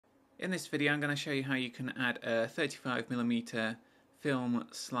In this video I'm going to show you how you can add a 35mm film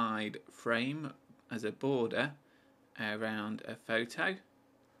slide frame as a border around a photo.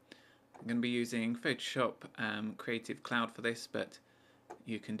 I'm going to be using Photoshop Creative Cloud for this, but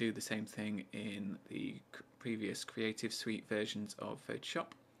you can do the same thing in the previous Creative Suite versions of Photoshop.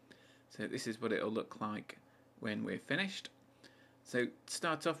 So this is what it'll look like when we're finished. So to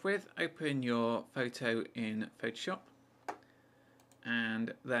start off with, open your photo in Photoshop,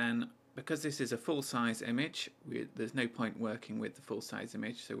 and then because this is a full-size image, there's no point working with the full-size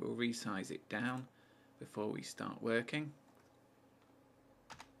image, so we'll resize it down before we start working.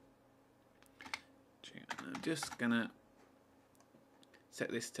 I'm just gonna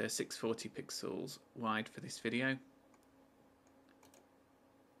set this to 640 pixels wide for this video.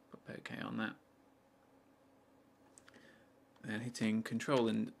 Put OK on that. Then hitting Control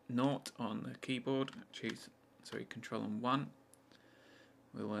and 0 on the keyboard, Control and 1.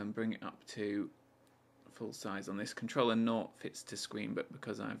 We'll bring it up to full size on this. Control and 0 fits to screen, but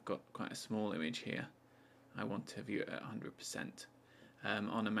because I've got quite a small image here, I want to view it at 100%.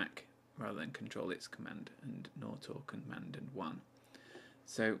 On a Mac, rather than Control, it's Command and 0 or Command and 1.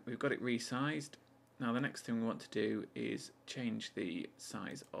 So we've got it resized. Now the next thing we want to do is change the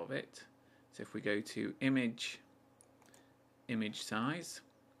size of it. So if we go to Image Size,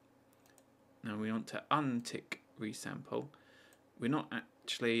 now we want to untick Resample. We're not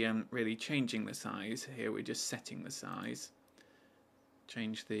actually really changing the size here, we're just setting the size.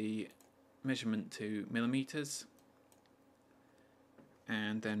 Change the measurement to millimeters,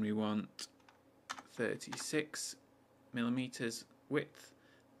 and then we want 36 millimeters width.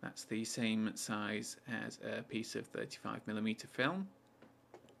 That's the same size as a piece of 35mm film.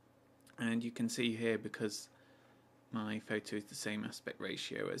 And you can see here, because my photo is the same aspect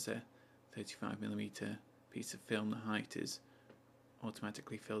ratio as a 35mm piece of film, the height is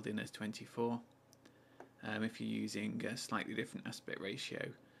automatically filled in as 24. If you're using a slightly different aspect ratio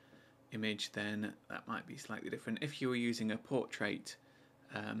image, then that might be slightly different. If you were using a portrait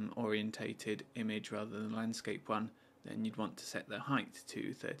orientated image rather than a landscape one, then you'd want to set the height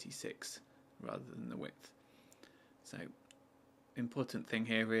to 36 rather than the width. So important thing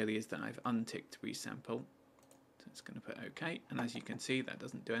here really is that I've unticked Resample. So it's going to put OK, and as you can see that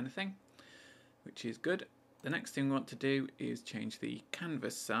doesn't do anything, which is good. The next thing we want to do is change the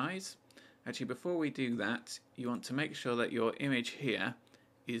canvas size. Actually, before we do that, you want to make sure that your image here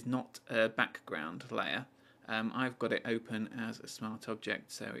is not a background layer. I've got it open as a smart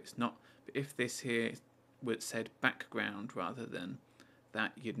object, so it's not. But if this here said background rather than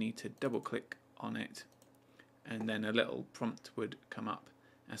that, you'd need to double click on it, and then a little prompt would come up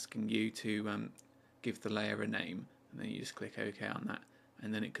asking you to give the layer a name, and then you just click OK on that,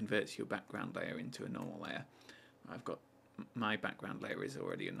 and then it converts your background layer into a normal layer. I've got my background layer is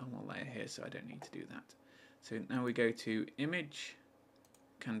already a normal layer here, so I don't need to do that. So now we go to Image,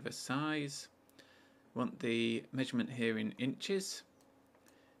 Canvas Size. We want the measurement here in inches,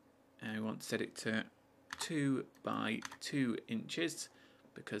 and we want to set it to 2 by 2 inches,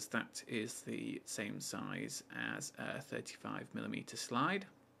 because that is the same size as a 35mm slide.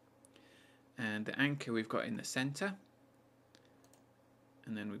 And the anchor we've got in the center,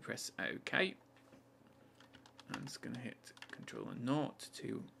 and then we press OK. I'm just going to hit Control and 0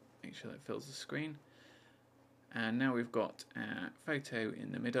 to make sure that fills the screen. And now we've got our photo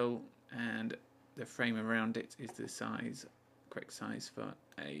in the middle, and the frame around it is the correct size for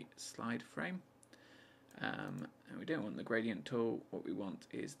a slide frame. And we don't want the gradient tool. What we want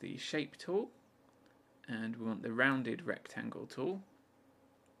is the shape tool, and we want the rounded rectangle tool.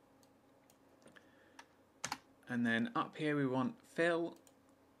 And then up here we want fill.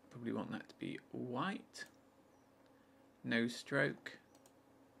 Probably want that to be white. No stroke.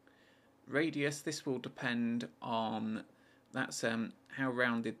 Radius, this will depend on, that's how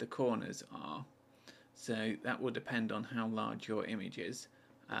rounded the corners are. So that will depend on how large your image is.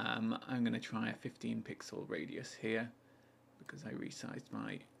 I'm going to try a 15 pixel radius here, because I resized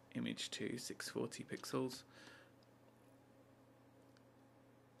my image to 640 pixels.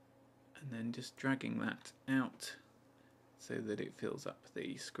 And then just dragging that out so that it fills up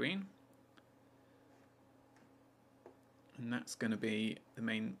the screen. And that's going to be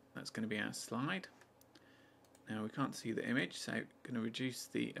our slide. Now we can't see the image, so I'm going to reduce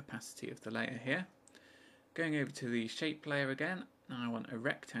the opacity of the layer here. Going over to the shape layer again, now I want a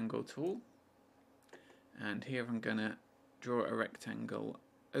rectangle tool, and here I'm going to draw a rectangle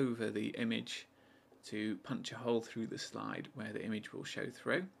over the image to punch a hole through the slide where the image will show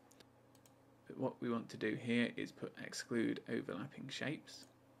through. But what we want to do here is put exclude overlapping shapes.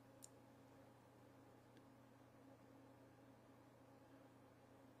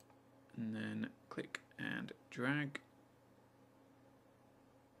 and then click and drag.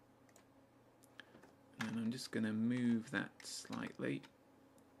 And I'm just going to move that slightly,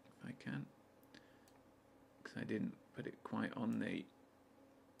 if I can, because I didn't put it quite on the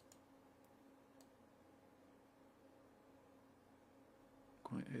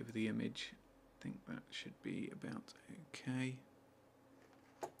quite over the image. I think that should be about okay.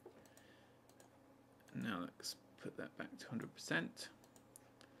 Now let's put that back to 100%.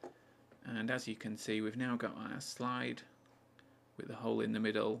 And as you can see, we've now got our slide with the hole in the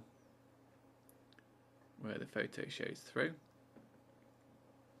middle where the photo shows through.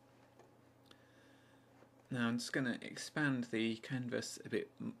 Now I'm just going to expand the canvas a bit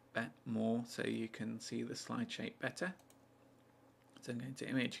more so you can see the slide shape better. So I'm going to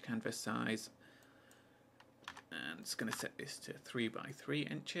image canvas size, and I'm just going to set this to 3 by 3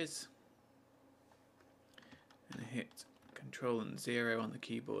 inches. And hit Control and 0 on the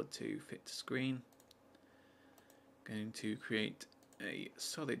keyboard to fit to screen. Going to create a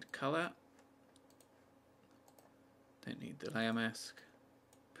solid colour. Don't need the layer mask.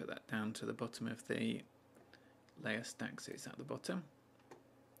 Put that down to the bottom of the layer stack so it's at the bottom.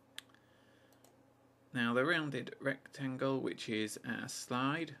 Now the rounded rectangle, which is our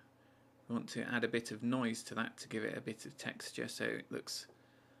slide, we want to add a bit of noise to that to give it a bit of texture so it looks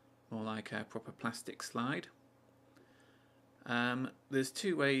more like a proper plastic slide. There's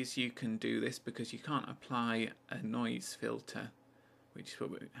two ways you can do this because you can't apply a noise filter, which is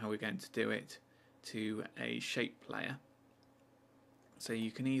how we're going to do it, to a shape layer. So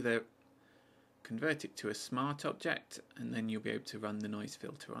you can either convert it to a smart object and then you'll be able to run the noise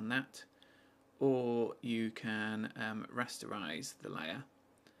filter on that, or you can rasterize the layer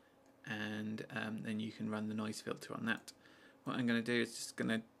and then you can run the noise filter on that. What I'm going to do is just going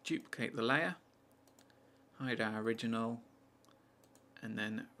to duplicate the layer, hide our original, and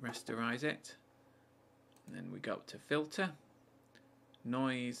then rasterize it. And then we go up to filter,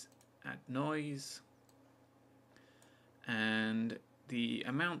 noise, add noise, and the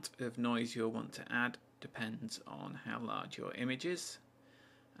amount of noise you'll want to add depends on how large your image is.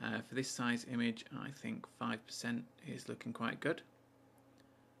 For this size image, I think 5% is looking quite good.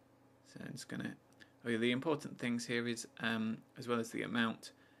 So I'm just going to, the important things here is, as well as the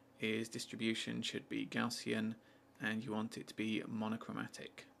amount, is distribution should be Gaussian and you want it to be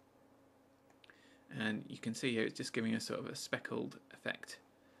monochromatic. And you can see here it's just giving us sort of a speckled effect,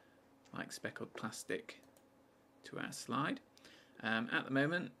 like speckled plastic, to our slide. At the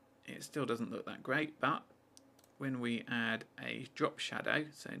moment it still doesn't look that great, but when we add a drop shadow,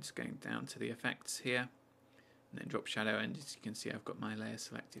 so just going down to the effects here, and then drop shadow, and as you can see I've got my layer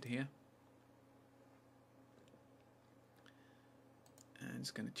selected here. And it's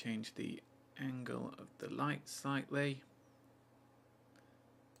going to change the angle of the light slightly.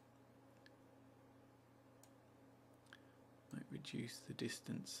 Might reduce the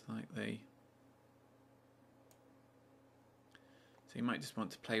distance slightly. So you might just want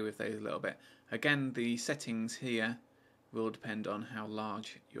to play with those a little bit. Again, the settings here will depend on how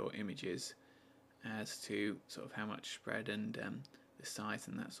large your image is as to sort of how much spread and the size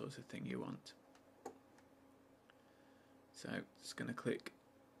and that sort of thing you want. So just going to click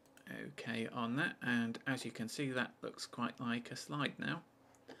OK on that, and as you can see that looks quite like a slide now.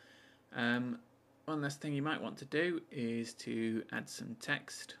 One last thing you might want to do is to add some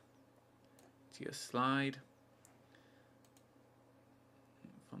text to your slide.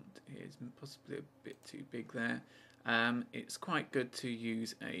 Font is possibly a bit too big there. It's quite good to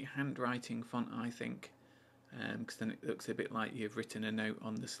use a handwriting font, I think, because then it looks a bit like you've written a note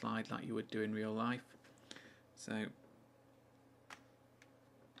on the slide like you would do in real life. So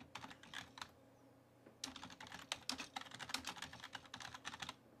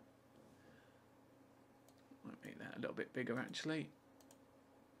might make that a little bit bigger actually.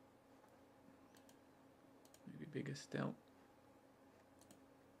 Maybe bigger still.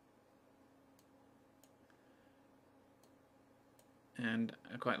 And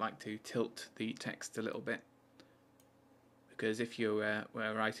I quite like to tilt the text a little bit, because if you were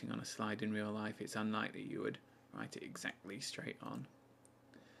writing on a slide in real life, it's unlikely you would write it exactly straight on.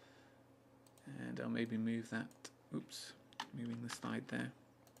 And I'll maybe move that, oops, moving the slide there,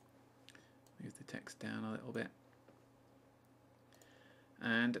 move the text down a little bit.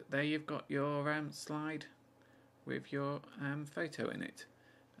 And there you've got your slide with your photo in it.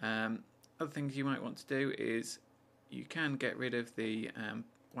 Other things you might want to do is you can get rid of the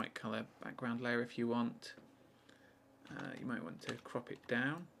white colour background layer if you want. You might want to crop it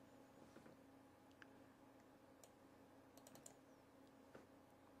down.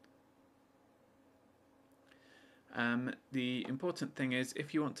 The important thing is,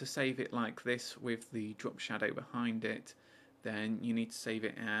 if you want to save it like this with the drop shadow behind it, then you need to save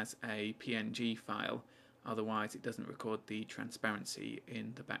it as a PNG file, otherwise it doesn't record the transparency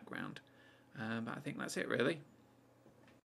in the background. But I think that's it really.